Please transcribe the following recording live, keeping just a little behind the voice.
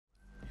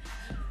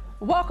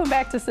Welcome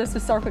back to Sister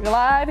Circle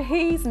Live.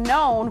 He's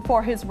known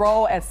for his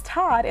role as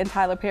Todd in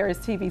Tyler Perry's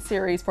TV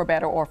series For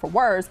Better or For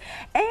Worse,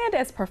 and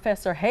as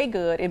Professor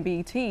Haygood in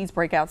BET's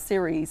breakout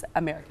series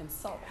American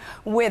Soul.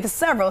 With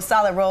several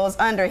solid roles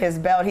under his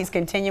belt, he's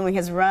continuing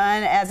his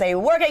run as a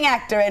working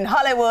actor in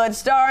Hollywood,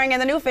 starring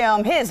in the new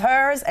film His,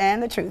 Hers,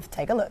 and the Truth.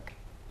 Take a look.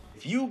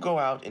 If you go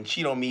out and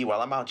cheat on me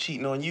while I'm out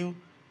cheating on you,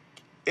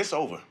 it's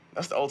over.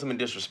 That's the ultimate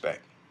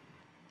disrespect.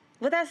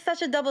 Well, that's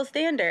such a double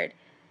standard.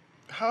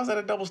 How's that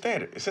a double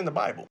standard? It's in the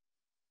Bible.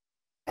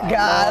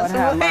 Guys,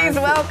 please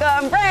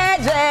welcome Brad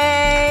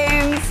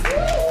James.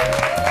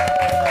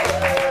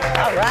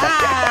 All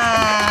right.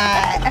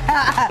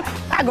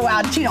 I go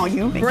out and cheat on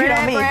you. And cheat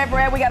on me.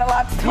 Brad, we got a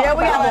lot to talk about. Yeah,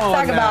 we got a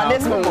lot to talk about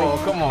this one.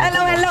 Come on.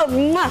 Hello.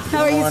 Mwah.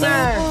 How are you,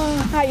 sir?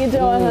 How you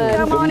doing, honey?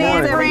 Come on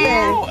in,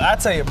 friend. Oh, I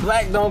tell you,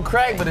 black don't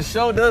crack, but it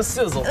sure does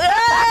sizzle.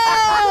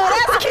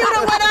 Oh, that's cute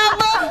or whatever.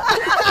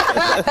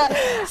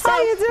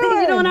 How you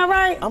doing? You doing all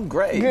right? I'm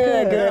great.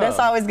 Good. Yeah. It's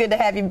always good to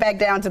have you back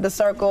down to the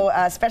circle,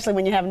 especially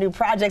when you have new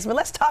projects. But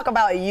let's talk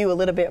about you a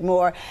little bit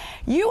more.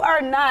 You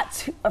are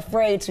not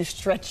afraid to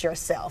stretch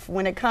yourself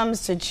when it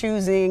comes to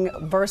choosing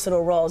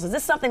versatile roles. Is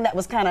this something that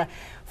was kind of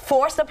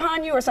forced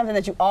upon you or something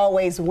that you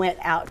always went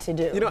out to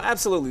do? You know,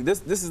 absolutely.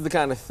 This is the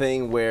kind of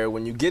thing where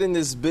when you get in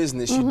this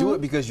business, you do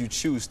it because you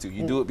choose to.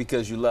 You do it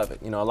because you love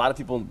it. You know, a lot of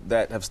people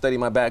that have studied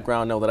my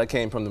background know that I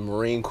came from the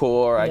Marine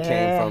Corps. I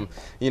came from,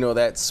 you know,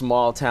 that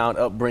small town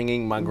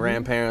upbringing. My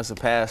grandparents are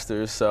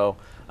pastors. So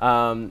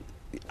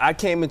I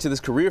came into this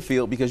career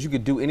field because you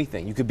could do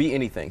anything. You could be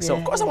anything. So,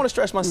 of course, I want to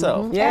stretch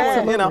myself.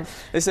 Yeah, you know,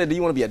 they said, do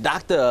you want to be a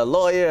doctor, a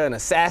lawyer, an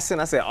assassin?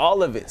 I said,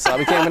 all of it. So I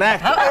became an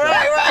actor.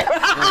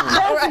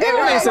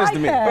 It made sense to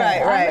me.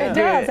 Right. It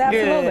does,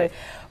 absolutely.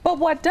 But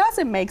what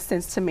doesn't make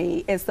sense to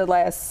me is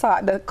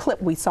the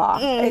clip we saw.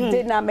 It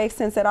did not make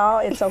sense at all.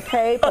 It's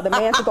okay for the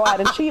man to go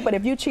out and cheat, but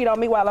if you cheat on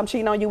me while I'm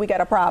cheating on you, we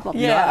got a problem.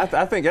 Yeah,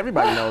 I think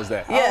everybody knows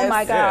that. Oh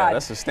my God. Yeah,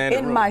 that's a standard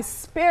in rule. my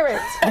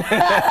spirit,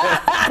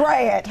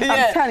 Brad,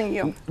 I'm telling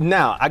you.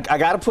 Now, I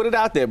got to put it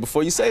out there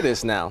before you say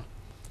this now.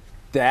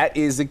 That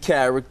is a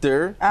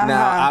character.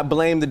 Now, I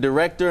blame the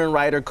director and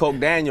writer, Coke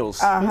Daniels,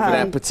 for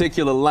that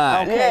particular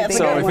line. Okay,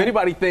 so if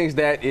anybody thinks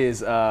that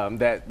is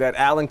that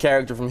Alan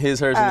character from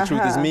His, Hers, and the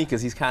Truth is me,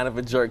 because he's kind of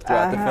a jerk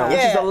throughout the film, which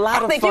is a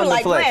lot of fun to play. I think you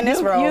like playing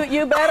this role.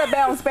 You better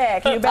bounce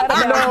back. You better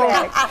bounce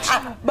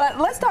back. But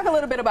let's talk a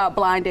little bit about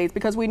blind dates,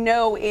 because we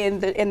know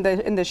in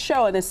the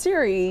show, in the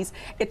series,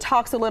 it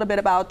talks a little bit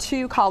about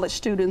two college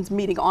students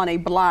meeting on a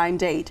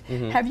blind date.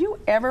 Have you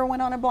ever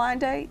went on a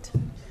blind date?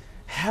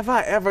 Have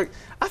I ever?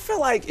 I feel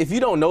like if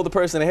you don't know the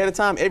person ahead of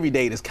time, every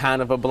date is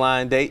kind of a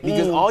blind date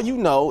because all you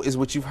know is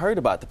what you've heard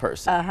about the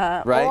person,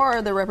 right?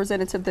 Or the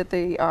representative that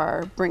they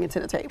are bringing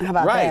to the table. How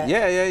about that?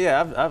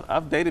 Yeah.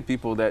 I've dated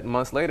people that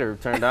months later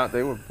turned out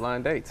they were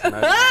blind dates. Really?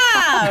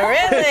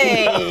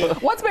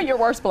 What's been your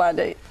worst blind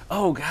date?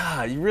 Oh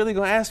God, you really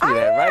gonna ask me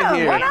that right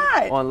here why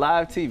not? on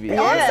live TV?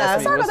 Yeah,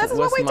 this is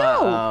what we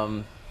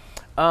do.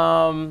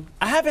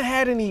 I haven't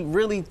had any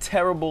really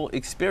terrible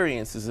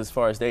experiences as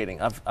far as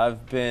dating.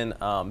 I've been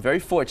very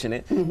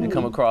fortunate to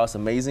come across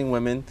amazing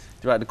women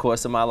throughout the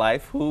course of my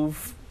life who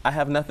I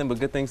have nothing but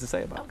good things to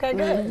say about. Okay,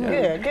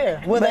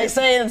 good. Will they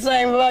say the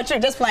same about you?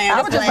 Just playing.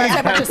 I was just going to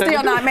say, but you're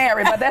still not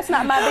married, but that's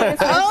not my business.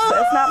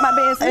 That's not my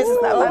business.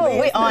 It's not my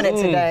business. We're on it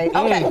today.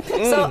 Okay,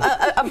 so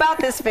about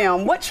this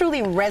film, what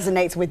truly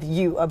resonates with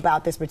you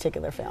about this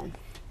particular film?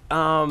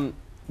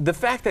 The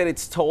fact that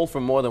it's told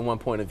from more than one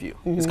point of view.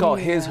 It's called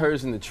His,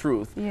 Hers, and the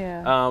Truth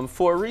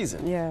for a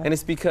reason. And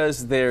it's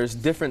because there's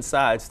different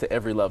sides to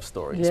every love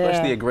story,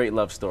 especially a great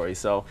love story.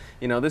 So,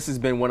 you know, this has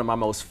been one of my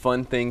most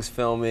fun things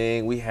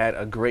filming. We had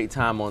a great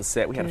time on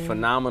set. We had a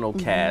phenomenal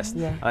cast.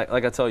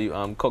 Like I told you,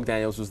 Coke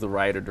Daniels was the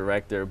writer,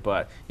 director,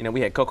 but, you know,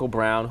 we had Coco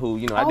Brown, who,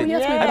 you know, I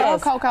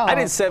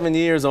did 7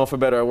 years on For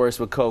Better or Worse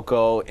with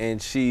Coco, and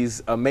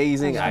she's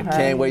amazing. I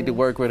can't wait to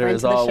work with her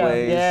as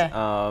always.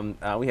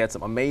 We had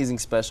some amazing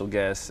special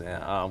guests.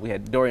 We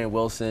had Dorian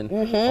Wilson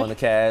on the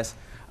cast,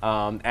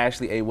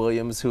 Ashley A.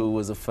 Williams, who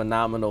was a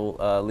phenomenal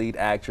lead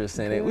actress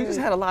in it. We just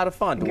had a lot of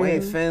fun.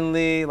 Dwayne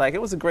Finley, like,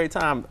 it was a great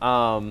time.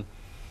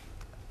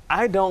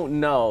 I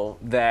don't know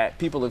that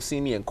people have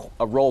seen me in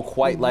a role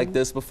quite like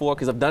this before,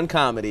 because I've done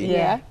comedy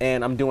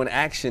and I'm doing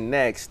action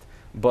next.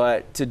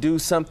 But to do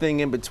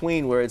something in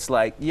between where it's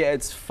like,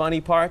 it's funny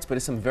parts, but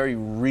it's some very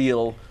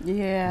real,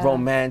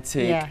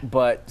 romantic,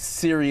 but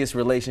serious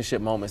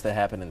relationship moments that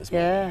happen in this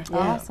movie.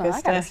 Awesome.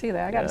 I got to see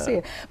that. I got to see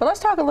it. But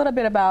let's talk a little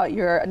bit about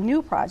your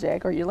new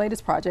project, or your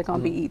latest project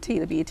on BET,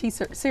 the BET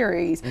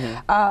series,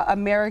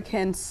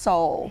 American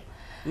Soul.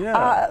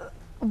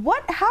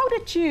 How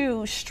did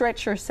you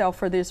stretch yourself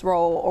for this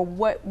role, or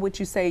what would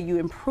you say you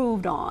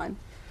improved on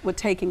with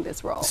taking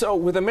this role? So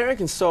with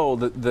American Soul,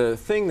 the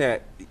thing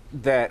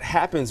that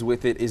happens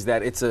with it is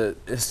that it's a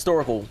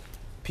historical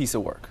piece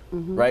of work,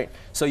 right?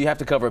 So you have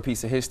to cover a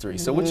piece of history.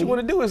 So what you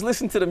want to do is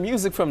listen to the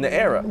music from the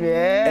era.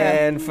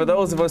 And for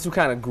those of us who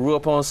kind of grew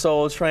up on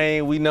Soul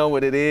Train, we know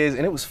what it is,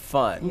 and it was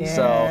fun.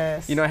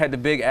 So, you know, I had the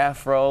big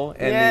afro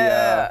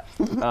and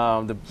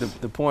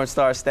the porn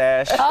star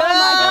stash. Oh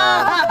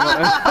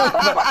my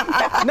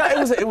God! No,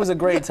 it was a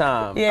great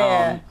time.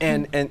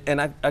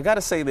 And I got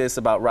to say this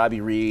about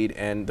Robbie Reed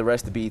and the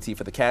rest of BET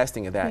for the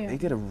casting of that. They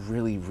did a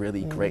really,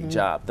 really great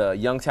job. The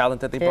young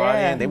talent that they brought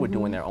in, they were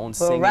doing their own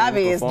singing. Well,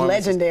 Robbie is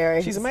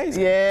legendary. She's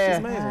amazing. Yeah, she's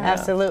amazing.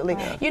 Absolutely.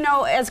 You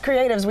know, as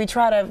creatives, we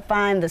try to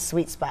find the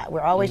sweet spot.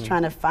 We're always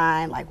trying to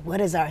find, like, what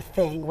is our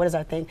thing? What is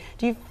our thing?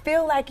 Do you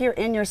feel like you're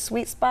in your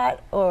sweet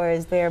spot, or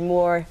is there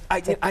more? I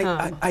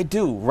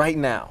do right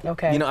now.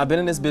 Okay. You know, I've been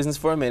in this business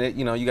for a minute.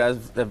 You know, you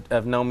guys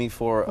have known me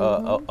for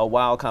a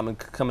while coming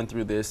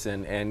through this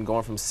and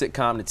going from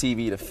sitcom to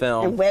TV to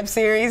film. And web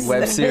series.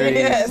 Web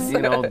series, you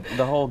know,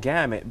 the whole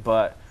gamut.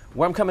 But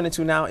where I'm coming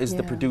into now is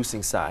the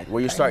producing side, where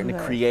you're starting to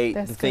create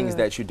the things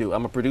that you do.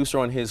 I'm a producer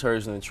on His,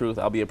 Hers, and the Truth.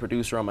 I'll be a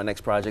producer on my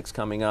next projects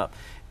coming up.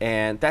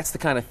 And that's the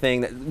kind of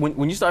thing that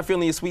when you start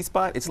feeling your sweet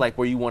spot, it's like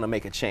where you want to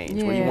make a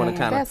change, where you want to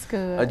kind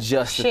of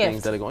adjust the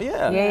things that are going,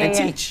 and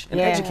teach and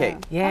educate.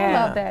 I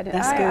love that.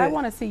 That's good. I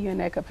want to see you in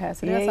that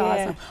capacity. That's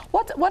awesome.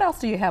 What else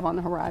do you have on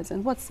the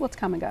horizon? What's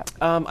coming up?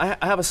 I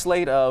have a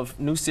slate of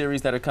new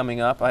series that are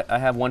coming up. I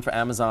have one for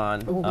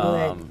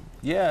Amazon.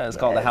 Yeah, it's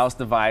called The House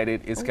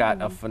Divided. It's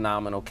got a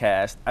phenomenal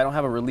cast. I don't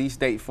have a release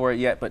date for it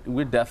yet, but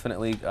we're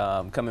definitely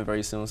coming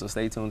very soon, so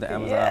stay tuned to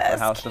Amazon for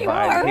House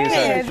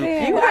Divided.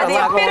 You are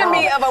the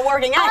epitome of a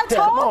working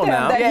actor. I told him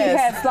that he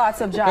has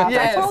lots of jobs.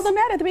 I told him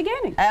that at the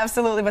beginning.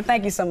 Absolutely, but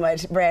thank you so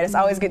much, Brad. It's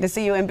always good to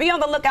see you, and be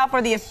on the lookout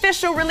for the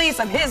official release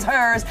of His,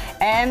 Hers,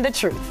 and the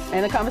Truth.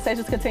 And the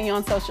conversations continue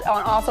on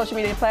all social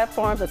media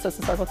platforms at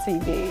Sister Circle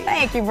TV.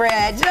 Thank you,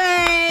 Brad.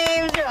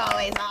 James, you're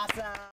always awesome.